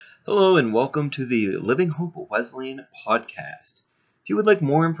Hello and welcome to the Living Hope Wesleyan podcast. If you would like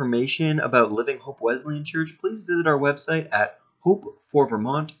more information about Living Hope Wesleyan Church, please visit our website at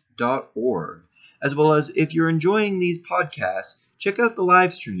hopeforvermont.org. As well as if you're enjoying these podcasts, check out the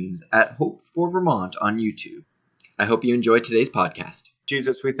live streams at Hope for Vermont on YouTube. I hope you enjoy today's podcast.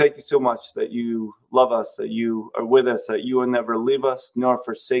 Jesus, we thank you so much that you love us, that you are with us, that you will never leave us nor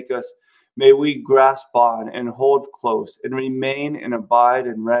forsake us. May we grasp on and hold close and remain and abide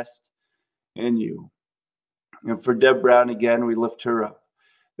and rest in you. And for Deb Brown, again, we lift her up,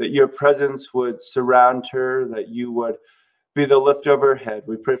 that your presence would surround her, that you would be the lift of her head.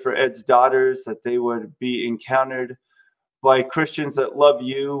 We pray for Ed's daughters, that they would be encountered by Christians that love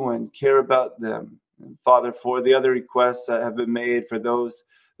you and care about them. And Father, for the other requests that have been made for those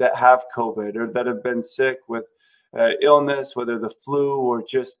that have COVID or that have been sick with illness, whether the flu or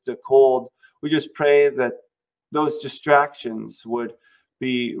just a cold, we just pray that those distractions would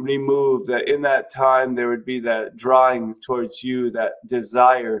be removed, that in that time there would be that drawing towards you, that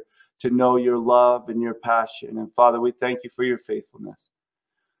desire to know your love and your passion. And Father, we thank you for your faithfulness.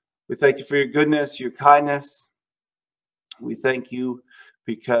 We thank you for your goodness, your kindness. We thank you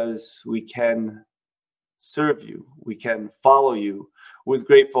because we can serve you. We can follow you with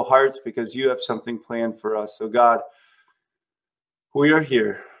grateful hearts because you have something planned for us. So God, we are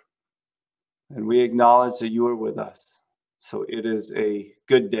here and we acknowledge that you are with us. So it is a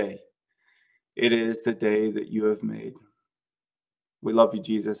good day. It is the day that you have made. We love you,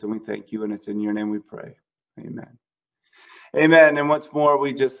 Jesus, and we thank you. And it's in your name we pray. Amen. Amen. And once more,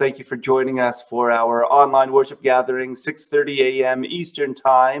 we just thank you for joining us for our online worship gathering, 6:30 a.m. Eastern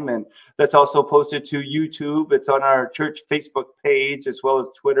Time. And that's also posted to YouTube. It's on our church Facebook page, as well as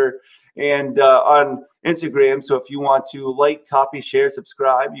Twitter and on Instagram. So if you want to like, copy, share,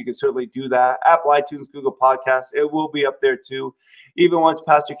 subscribe, you can certainly do that. Apple, iTunes, Google Podcasts, it will be up there too. Even once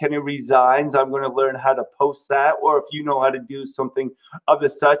Pastor Kenny resigns, I'm going to learn how to post that. Or if you know how to do something of the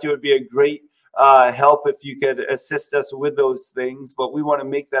such, it would be a great help if you could assist us with those things, but we want to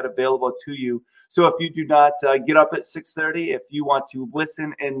make that available to you. So if you do not get up at 6:30, if you want to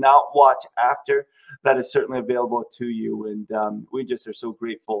listen and not watch after, that is certainly available to you. And we just are so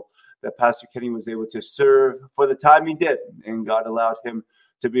grateful that Pastor Kenny was able to serve for the time he did, and God allowed him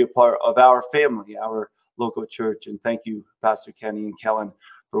to be a part of our family, our local church. And thank you, Pastor Kenny and Kellen,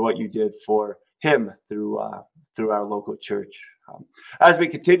 for what you did for him through our local church. As we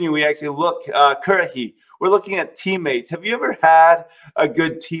continue, we actually look Currahee. We're looking at teammates. Have you ever had a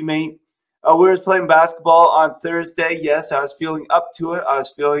good teammate? We were playing basketball on Thursday. Yes, I was feeling up to it. I was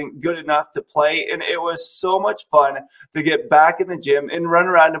feeling good enough to play, and it was so much fun to get back in the gym and run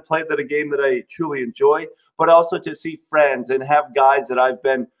around and play a game that I truly enjoy, but also to see friends and have guys that I've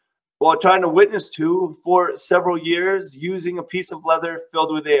been trying to witness to for several years using a piece of leather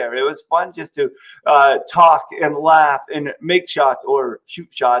filled with air. It was fun just to talk and laugh and make shots or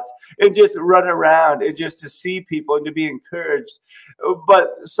shoot shots and just run around and just to see people and to be encouraged.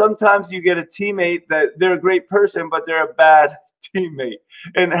 But sometimes you get a teammate that they're a great person, but they're a bad teammate.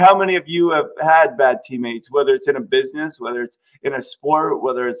 And how many of you have had bad teammates, whether it's in a business, whether it's in a sport,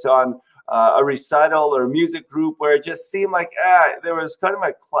 whether it's on a recital or a music group where it just seemed like there was kind of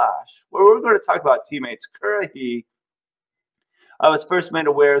a clash? Well, we're going to talk about teammates. Currahee, I was first made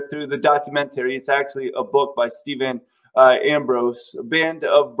aware through the documentary. It's actually a book by Stephen Ambrose, a Band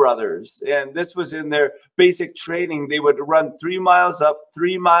of Brothers. And this was in their basic training. They would run 3 miles up,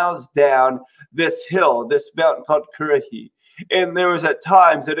 3 miles down this hill, this mountain called Currahee. And there was at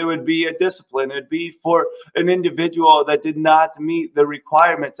times that it would be a discipline. It would be for an individual that did not meet the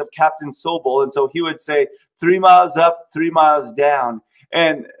requirements of Captain Sobel. And so he would say 3 miles up, 3 miles down.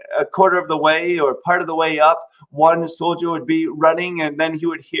 And a quarter of the way or part of the way up, one soldier would be running, and then he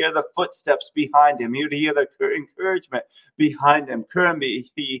would hear the footsteps behind him. He would hear the encouragement behind him.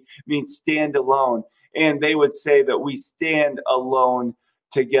 Currahee means stand alone. And they would say that we stand alone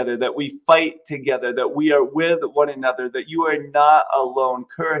together, that we fight together, that we are with one another, that you are not alone.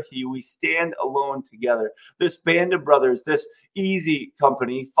 Currahee, we stand alone together. This Band of Brothers, this Easy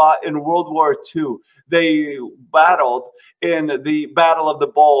Company, fought in World War II. They battled in the Battle of the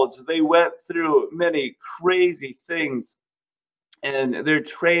Bulge. They went through many crazy things. And their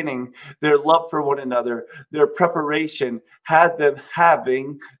training, their love for one another, their preparation had them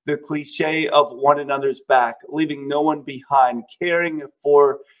having the cliche of one another's back, leaving no one behind, caring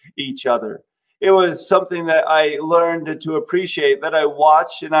for each other. It was something that I learned to appreciate, that I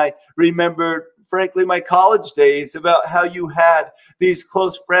watched, and I remembered frankly, my college days, about how you had these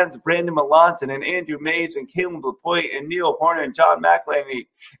close friends, Brandon Melanson and Andrew Maves and Caleb LaPointe and Neil Horner and John McElhaney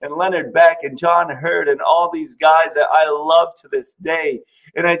and Leonard Beck and John Hurd and all these guys that I love to this day.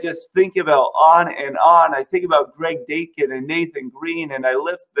 And I just think about on and on. I think about Greg Dakin and Nathan Green, and I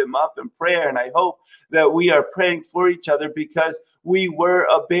lift them up in prayer. And I hope that we are praying for each other, because we were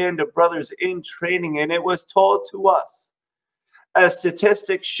a band of brothers in training. And it was told to us, as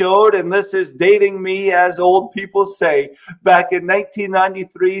statistics showed, and this is dating me, as old people say, back in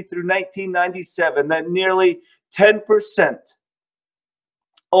 1993 through 1997, that nearly 10%,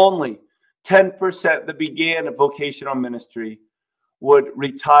 only 10% that began a vocational ministry would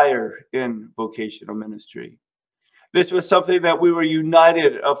retire in vocational ministry. This was something that we were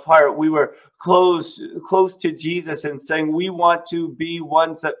united of heart. We were close to Jesus and saying, we want to be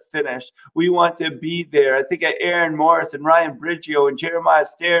ones that finish. We want to be there. I think of Aaron Morris and Ryan Briggio and Jeremiah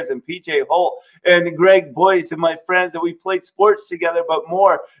Stairs and PJ Holt and Greg Boyce and my friends that we played sports together, but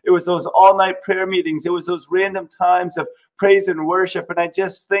more, it was those all-night prayer meetings. It was those random times of praise and worship. And I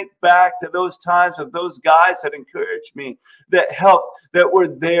just think back to those times of those guys that encouraged me, that helped, that were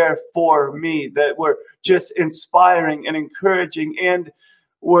there for me, that were just inspiring and encouraging, and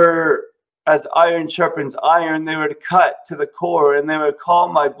were, as iron sharpens iron, they would cut to the core, and they would call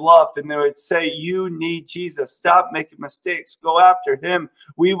my bluff, and they would say, you need Jesus. Stop making mistakes. Go after him.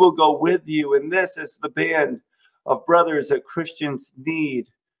 We will go with you. And this is the band of brothers that Christians need.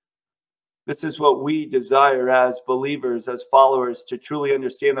 This is what we desire as believers, as followers, to truly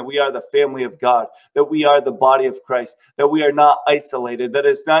understand that we are the family of God, that we are the body of Christ, that we are not isolated, that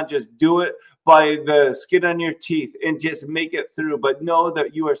it's not just do it by the skin on your teeth and just make it through, but know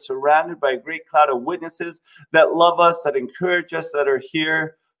that you are surrounded by a great cloud of witnesses that love us, that encourage us, that are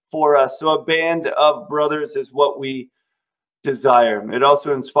here for us. So a band of brothers is what we desire. It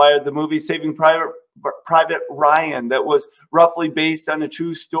also inspired the movie Saving Private Ryan, that was roughly based on a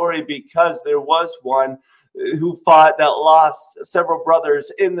true story, because there was one who fought that lost several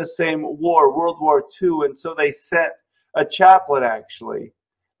brothers in the same war, World War II. And so they sent a chaplain, actually.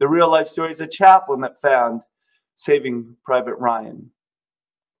 The real life story is a chaplain that found Saving Private Ryan.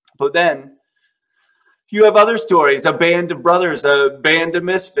 But then you have other stories, a band of brothers, a band of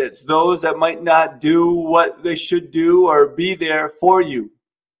misfits, those that might not do what they should do or be there for you.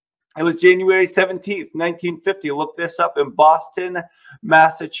 It was January 17th, 1950. Look this up, in Boston,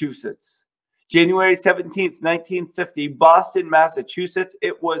 Massachusetts. January 17th, 1950, Boston, Massachusetts.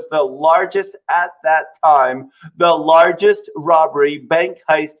 It was the largest at that time, the largest robbery, bank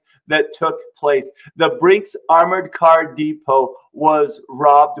heist that took place. The Brinks Armored Car Depot was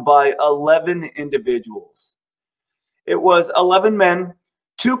robbed by 11 individuals. It was 11 men,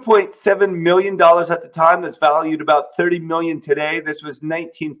 $2.7 million at the time. That's valued about $30 million today. This was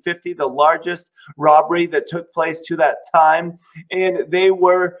 1950, the largest robbery that took place to that time. And they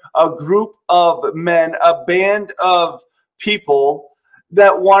were a group of men, a band of people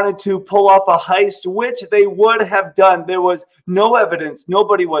that wanted to pull off a heist, which they would have done. There was no evidence.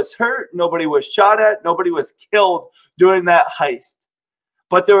 Nobody was hurt. Nobody was shot at. Nobody was killed during that heist.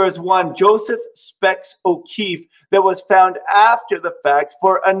 But there was one, Joseph Specs O'Keefe, that was found after the fact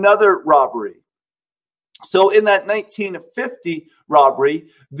for another robbery. So in that 1950 robbery,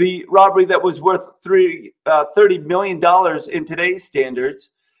 the robbery that was worth $30 million in today's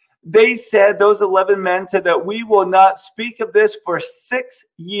standards, they said, those 11 men said, that we will not speak of this for 6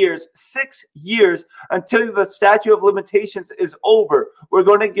 years, until the statute of limitations is over. We're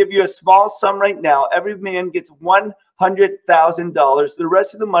going to give you a small sum right now. Every man gets $100,000. The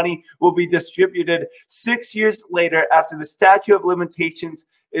rest of the money will be distributed 6 years later after the statute of limitations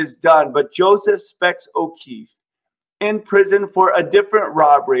is done. But Joseph Specs O'Keefe, in prison for a different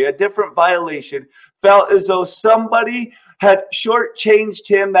robbery, a different violation, felt as though somebody had shortchanged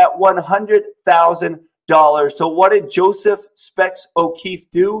him that $100,000. So what did Joseph Specs O'Keefe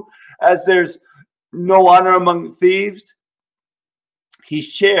do? As there's no honor among thieves, he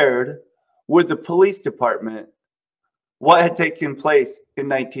shared with the police department what had taken place in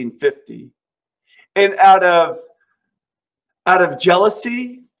 1950. And out of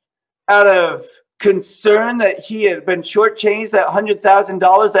jealousy, out of concern that he had been shortchanged that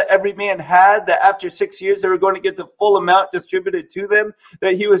 $100,000 that every man had, that after 6 years they were going to get the full amount distributed to them,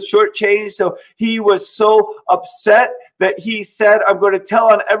 that he was shortchanged. So he was so upset that he said, I'm going to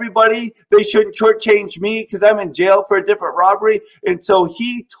tell on everybody they shouldn't shortchange me because I'm in jail for a different robbery. And so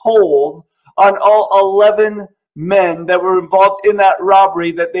he told on all 11 men that were involved in that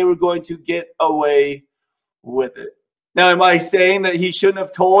robbery that they were going to get away with it. Now, am I saying that he shouldn't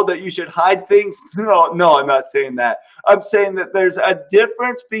have told that you should hide things? No, I'm not saying that. I'm saying that there's a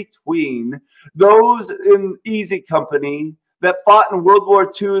difference between those in Easy Company that fought in World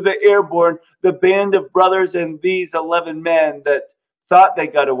War II, the airborne, the band of brothers, and these 11 men that thought they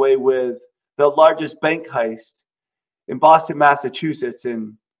got away with the largest bank heist in Boston, Massachusetts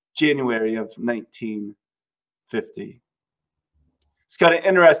in January of 1950. It's kind of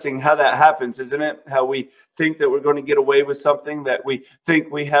interesting how that happens, isn't it? How we think that we're going to get away with something, that we think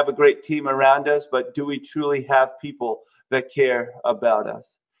we have a great team around us, but do we truly have people that care about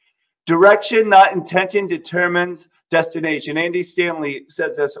us? Direction, not intention, determines destination. Andy Stanley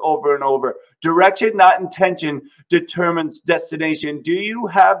says this over and over. Direction, not intention, determines destination. Do you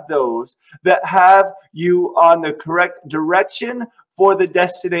have those that have you on the correct direction for the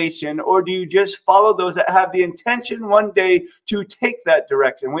destination, or do you just follow those that have the intention one day to take that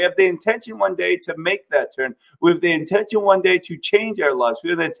direction? We have the intention one day to make that turn. We have the intention one day to change our lives.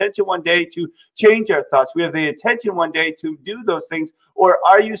 We have the intention one day to change our thoughts. We have the intention one day to do those things. Or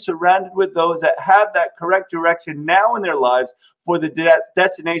are you surrounded with those that have that correct direction now in their lives for the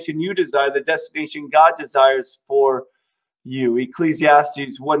destination you desire, the destination God desires for you?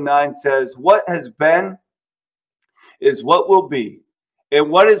 Ecclesiastes 1:9 says, what has been is what will be, and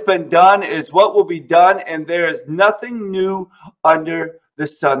what has been done is what will be done, and there is nothing new under the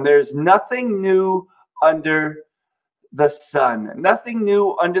sun. There's nothing new under the sun. Nothing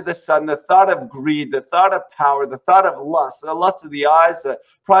new under the sun. The thought of greed, the thought of power, the thought of lust, the lust of the eyes, the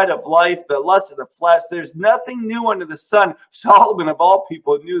pride of life, the lust of the flesh. There's nothing new under the sun. Solomon, of all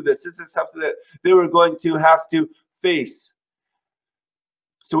people, knew this. This is something that they were going to have to face.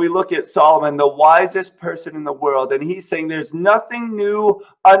 So we look at Solomon, the wisest person in the world, and he's saying there's nothing new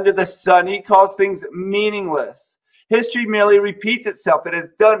under the sun. He calls things meaningless. History merely repeats itself. It has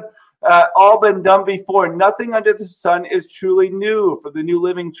all been done before. Nothing under the sun is truly new, for the New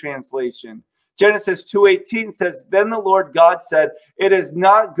Living Translation. Genesis 2:18 says, then the Lord God said, it is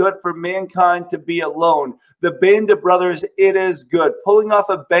not good for mankind to be alone. The band of brothers, it is good. Pulling off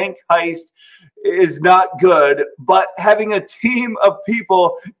a bank heist is not good, but having a team of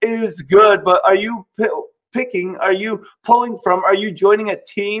people is good. But are you picking? Are you pulling from? Are you joining a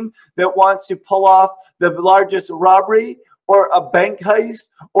team that wants to pull off the largest robbery or a bank heist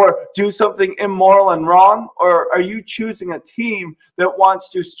or do something immoral and wrong? Or are you choosing a team that wants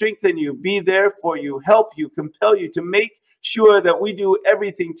to strengthen you, be there for you, help you, compel you to make sure that we do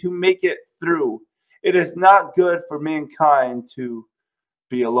everything to make it through? It is not good for mankind to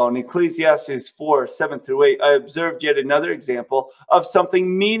be alone. Ecclesiastes 4:7-8. I observed yet another example of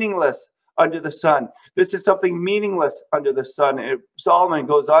something meaningless under the sun. This is something meaningless under the sun. And Solomon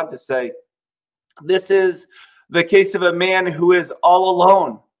goes on to say, this is the case of a man who is all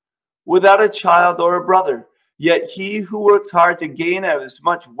alone, without a child or a brother. Yet he who works hard to gain as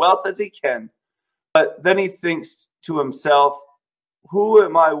much wealth as he can, but then he thinks to himself, who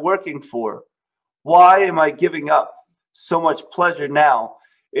am I working for? Why am I giving up so much pleasure now?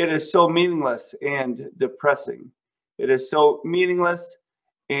 It is so meaningless and depressing. It is so meaningless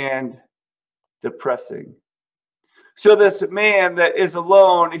and depressing. So this man that is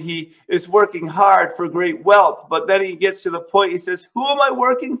alone, he is working hard for great wealth, but then he gets to the point, he says, who am I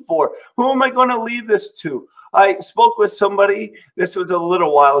working for? Who am I going to leave this to? I spoke with somebody, this was a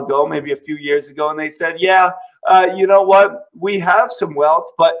little while ago, maybe a few years ago, and they said, yeah, you know what? We have some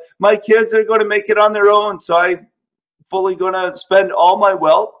wealth, but my kids are going to make it on their own, so I'm fully going to spend all my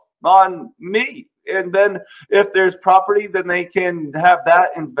wealth on me. And then if there's property, then they can have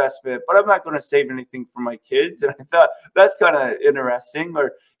that investment. But I'm not going to save anything for my kids. And I thought that's kind of interesting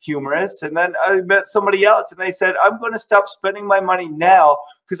or humorous. And then I met somebody else and they said, I'm going to stop spending my money now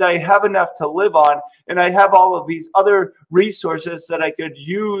because I have enough to live on. And I have all of these other resources that I could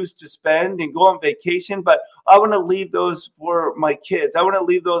use to spend and go on vacation. But I want to leave those for my kids. I want to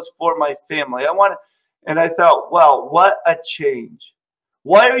leave those for my family. And I thought, wow, what a change.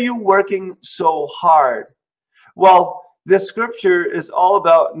 Why are you working so hard? Well, the scripture is all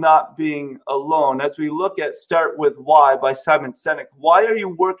about not being alone. As we look at Start With Why by Simon Sinek, why are you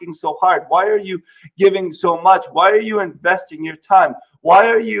working so hard? Why are you giving so much? Why are you investing your time? Why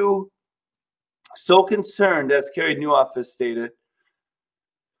are you so concerned, as Carey Nieuwhof has stated,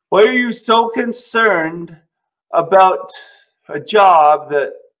 why are you so concerned about a job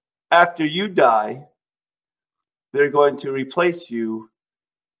that after you die, they're going to replace you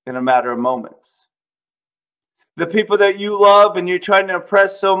in a matter of moments? The people that you love and you're trying to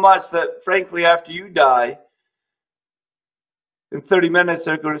impress so much that, frankly, after you die, in 30 minutes,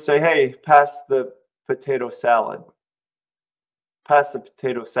 they're going to say, hey, pass the potato salad. Pass the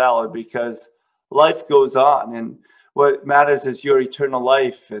potato salad, because life goes on. And What matters is your eternal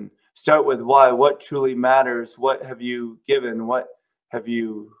life. And start with why. What truly matters? What have you given? What have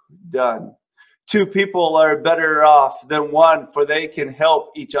you done? Two people are better off than one, for they can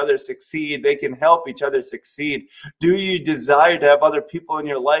help each other succeed. They can help each other succeed. Do you desire to have other people in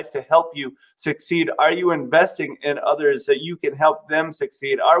your life to help you succeed? Are you investing in others that you can help them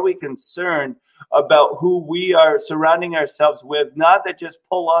succeed? Are we concerned about who we are surrounding ourselves with? Not that just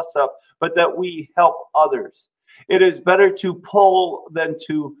pull us up, but that we help others. It is better to pull than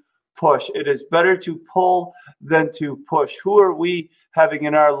to push. It is better to pull than to push. Who are we having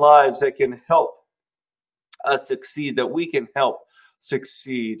in our lives that can help us succeed, that we can help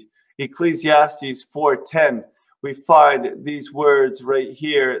succeed? Ecclesiastes 4:10, we find these words right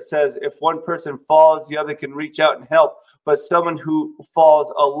here. It says, if one person falls, the other can reach out and help, but someone who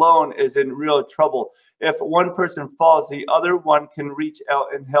falls alone is in real trouble. If one person falls, the other one can reach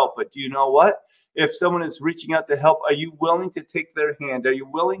out and help. But do you know what? If someone is reaching out to help, are you willing to take their hand? Are you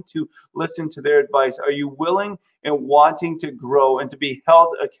willing to listen to their advice? Are you willing and wanting to grow and to be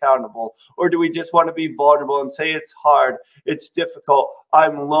held accountable? Or do we just want to be vulnerable and say it's hard, it's difficult,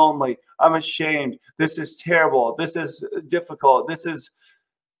 I'm lonely, I'm ashamed, this is terrible, this is difficult,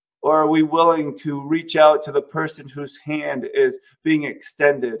 or are we willing to reach out to the person whose hand is being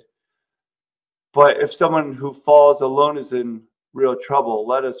extended? But if someone who falls alone is in real trouble,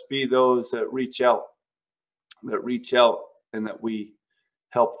 let us be those that reach out and that we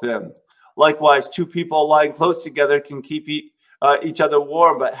help them. Likewise, two people lying close together can keep each other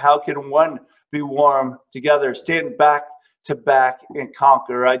warm, but how can one be warm together? Stand back to back and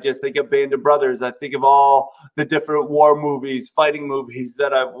conquer. I just think of Band of Brothers. I think of all the different war movies, fighting movies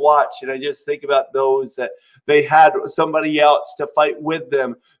that I've watched, and I just think about those that they had somebody else to fight with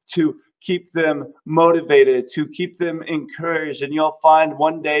them, to keep them motivated, to keep them encouraged. And you'll find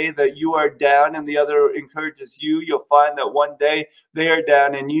one day that you are down and the other encourages you. You'll find that one day they are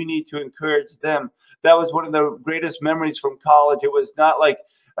down and you need to encourage them. That was one of the greatest memories from college. It was not like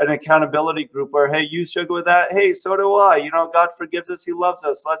an accountability group where, hey, you struggle with that. Hey, so do I. You know, God forgives us. He loves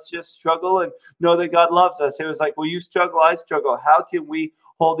us. Let's just struggle and know that God loves us. It was like, well, you struggle, I struggle. How can we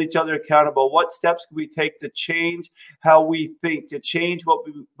hold each other accountable? What steps can we take to change how we think, to change what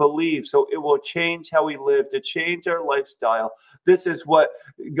we believe, so it will change how we live, to change our lifestyle? This is what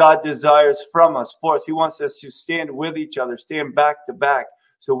God desires from us, for us. He wants us to stand with each other, stand back to back,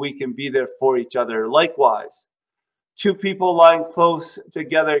 so we can be there for each other. Likewise, two people lying close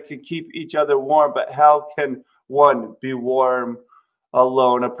together can keep each other warm, but how can one be warm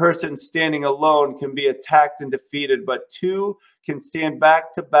alone? A person standing alone can be attacked and defeated, but two can stand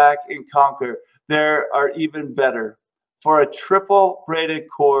back to back and conquer. There are even better. For a triple braided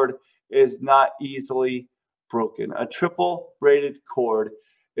cord is not easily broken. A triple braided cord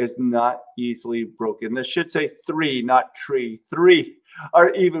is not easily broken. This should say three, not tree. Three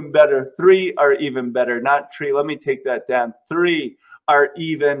are even better. Three are even better, not tree. Let me take that down. Three are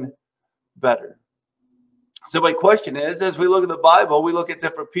even better. So my question is, as we look at the Bible, we look at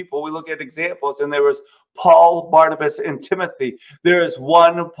different people, we look at examples, and there was Paul, Barnabas, and Timothy. There is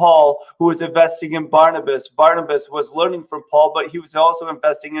one Paul who was investing in Barnabas. Barnabas was learning from Paul, but he was also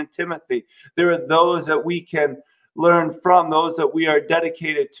investing in Timothy. There are those that we can learn from, those that we are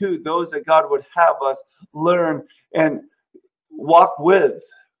dedicated to, those that God would have us learn and walk with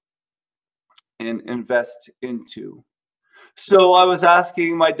and invest into. So I was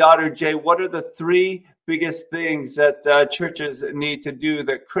asking my daughter, Jay, what are the three biggest things that churches need to do,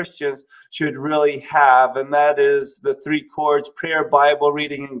 that Christians should really have? And that is the three chords: prayer, Bible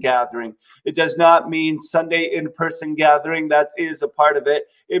reading, and gathering. It does not mean Sunday in-person gathering. That is a part of it.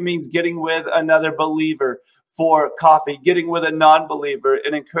 It means getting with another believer for coffee, getting with a non-believer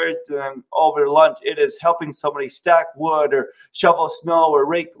and encourage them over lunch. It is helping somebody stack wood or shovel snow or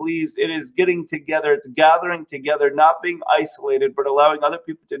rake leaves. It is getting together. It's gathering together, not being isolated, but allowing other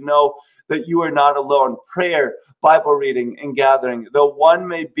people to know that you are not alone. Prayer, Bible reading, and gathering. Though one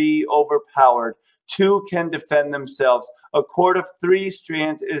may be overpowered, two can defend themselves. A cord of three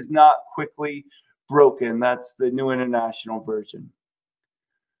strands is not quickly broken. That's the New International Version.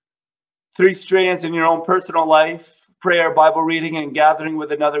 Three strands in your own personal life: prayer, Bible reading, and gathering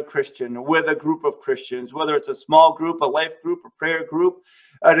with another Christian, with a group of Christians, whether it's a small group, a life group, a prayer group,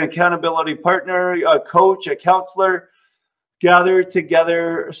 an accountability partner, a coach, a counselor. Gather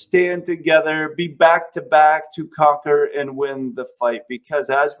together, stand together, be back to back to conquer and win the fight. Because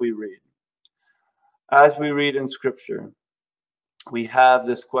as we read in Scripture, we have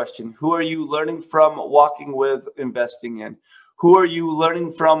this question: who are you learning from, walking with, investing in? Who are you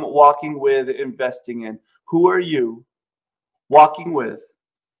learning from, walking with, investing in? Who are you walking with,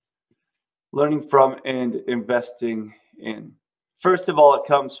 learning from and investing in. First of all, it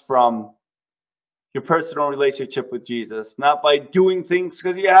comes from your personal relationship with Jesus, not by doing things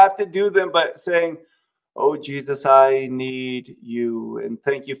because you have to do them, but saying, oh, Jesus, I need you, and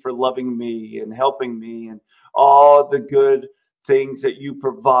thank you for loving me and helping me and all the good things that you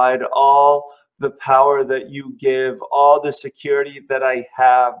provide, all the power that you give, all the security that I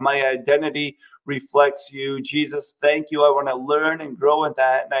have. My identity reflects you. Jesus, thank you. I want to learn and grow in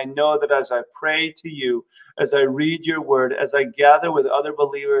that. And I know that as I pray to you, as I read your word, as I gather with other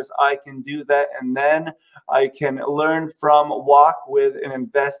believers, I can do that. And then I can learn from, walk with, and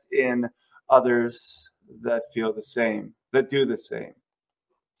invest in others that feel the same, that do the same.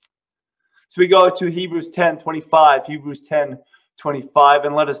 So we go to Hebrews 10:25, Hebrews 10:25,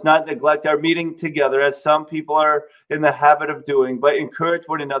 and let us not neglect our meeting together as some people are in the habit of doing, but encourage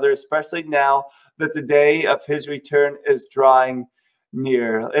one another, especially now that the day of his return is drawing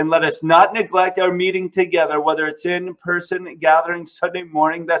near. And let us not neglect our meeting together, whether it's in person gathering Sunday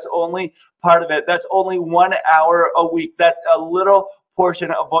morning. That's only part of it. That's only 1 hour a week. That's a little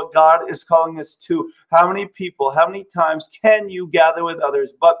portion of what God is calling us to. How many people, how many times can you gather with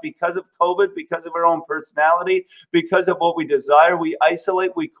others? But because of COVID, because of our own personality, because of what we desire, we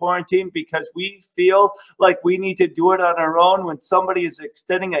isolate, we quarantine, because we feel like we need to do it on our own. When somebody is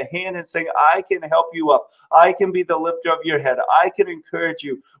extending a hand and saying, I can help you up, I can be the lifter of your head, I can encourage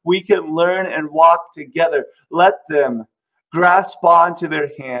you, we can learn and walk together. Let them grasp onto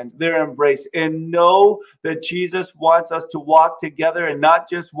their hand, their embrace, and know that Jesus wants us to walk together, and not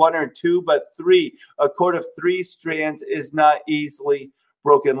just one or two, but three. A cord of three strands is not easily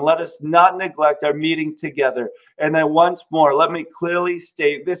broken. Let us not neglect our meeting together. And then once more, let me clearly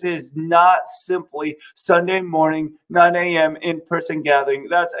state, this is not simply Sunday morning, 9 a.m. in-person gathering.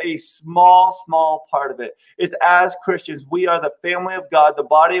 That's a small part of it. It's as Christians, we are the family of God, the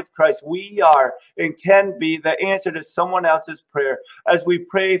body of Christ. We are and can be the answer to someone else's prayer. As we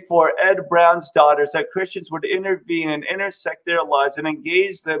pray for Ed Brown's daughters, that Christians would intervene and intersect their lives and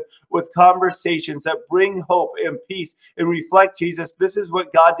engage them with conversations that bring hope and peace and reflect Jesus. This is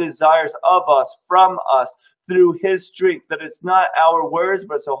what God desires of us, from us, through his strength, that it's not our words,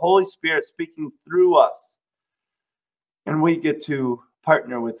 but it's the Holy Spirit speaking through us. And we get to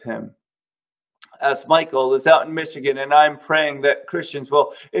partner with him. As Michael is out in Michigan, and I'm praying that Christians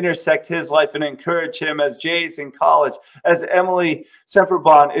will intersect his life and encourage him, as Jay's in college, as Emily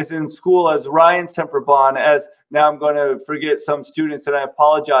Semperbon is in school, as Ryan Semperbon, as now I'm going to forget some students, and I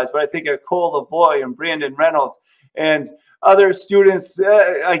apologize, but I think of Cole Lavoie and Brandon Reynolds and other students.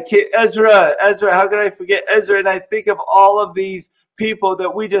 Ezra, how could I forget Ezra? And I think of all of these people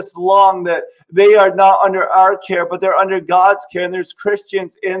that we just long that they are not under our care, but they're under God's care. And there's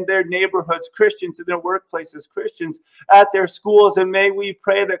Christians in their neighborhoods, Christians in their workplaces, Christians at their schools. And may we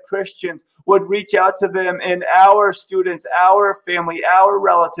pray that Christians would reach out to them, and our students, our family, our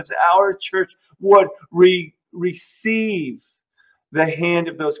relatives, our church would receive the hand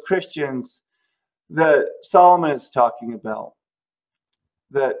of those Christians that Solomon is talking about,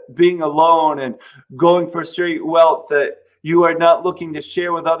 that being alone and going for straight wealth, that you are not looking to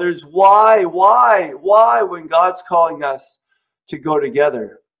share with others. Why, when God's calling us to go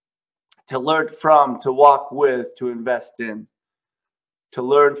together, to learn from, to walk with, to invest in, to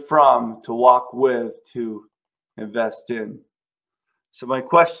learn from, to walk with, to invest in. So my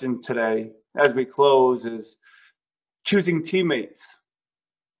question today, as we close, is choosing teammates,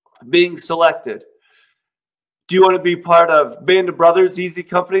 being selected. Do you want to be part of Band of Brothers, Easy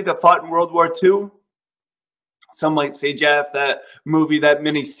Company, that fought in World War II? Some might say, Jeff, that movie, that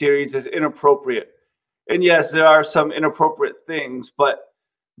mini-series is inappropriate. And yes, there are some inappropriate things, but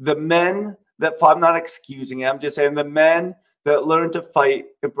the men that fought, I'm not excusing it, I'm just saying the men that learned to fight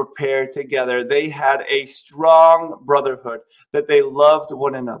and prepare together, they had a strong brotherhood, that they loved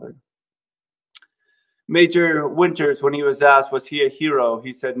one another. Major Winters, when he was asked, was he a hero?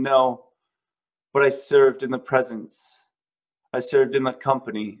 He said, no. But I served in the presence. I served in the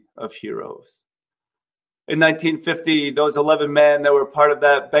company of heroes. In 1950, those 11 men that were part of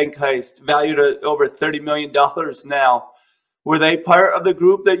that bank heist, valued at over $30 million now, were they part of the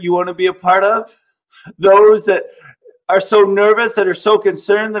group that you want to be a part of? Those that are so nervous, that are so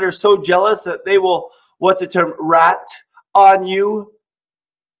concerned, that are so jealous that they will, what's the term, rat on you?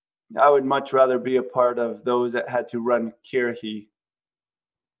 I would much rather be a part of those that had to run Kirhi.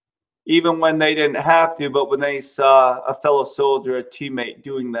 Even when they didn't have to, but when they saw a fellow soldier, a teammate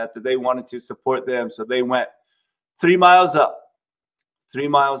doing that they wanted to support them. So they went 3 miles up, 3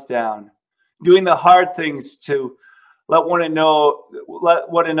 miles down, doing the hard things to let one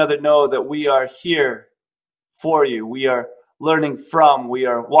another know that we are here for you. We are learning from, we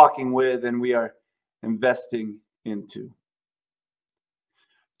are walking with, and we are investing into.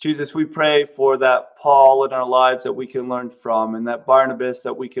 Jesus, we pray for that Paul in our lives that we can learn from, and that Barnabas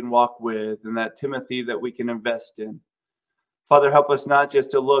that we can walk with, and that Timothy that we can invest in. Father, help us not just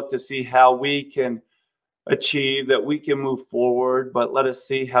to look to see how we can achieve, that we can move forward, but let us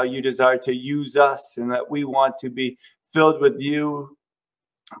see how you desire to use us, and that we want to be filled with you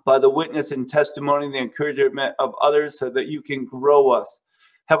by the witness and testimony and the encouragement of others, so that you can grow us.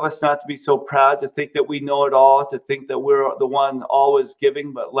 Help us not to be so proud to think that we know it all, to think that we're the one always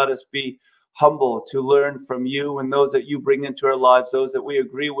giving, but let us be humble to learn from you and those that you bring into our lives, those that we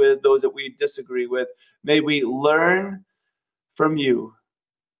agree with, those that we disagree with. May we learn from you,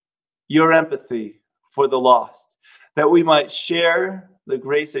 your empathy for the lost, that we might share the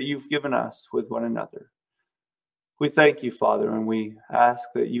grace that you've given us with one another. We thank you, Father, and we ask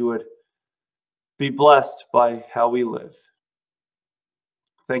that you would be blessed by how we live.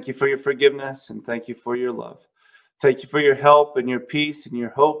 Thank you for your forgiveness, and thank you for your love. Thank you for your help and your peace and your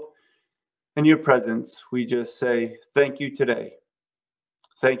hope and your presence. We just say thank you today.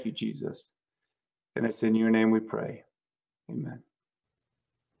 Thank you, Jesus. And it's in your name we pray. Amen.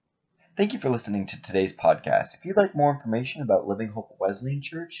 Thank you for listening to today's podcast. If you'd like more information about Living Hope Wesleyan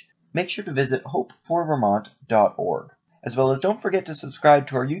Church, make sure to visit hopeforvermont.org. As well as don't forget to subscribe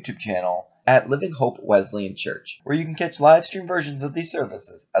to our YouTube channel at Living Hope Wesleyan Church, where you can catch live stream versions of these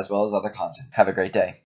services as well as other content. Have a great day.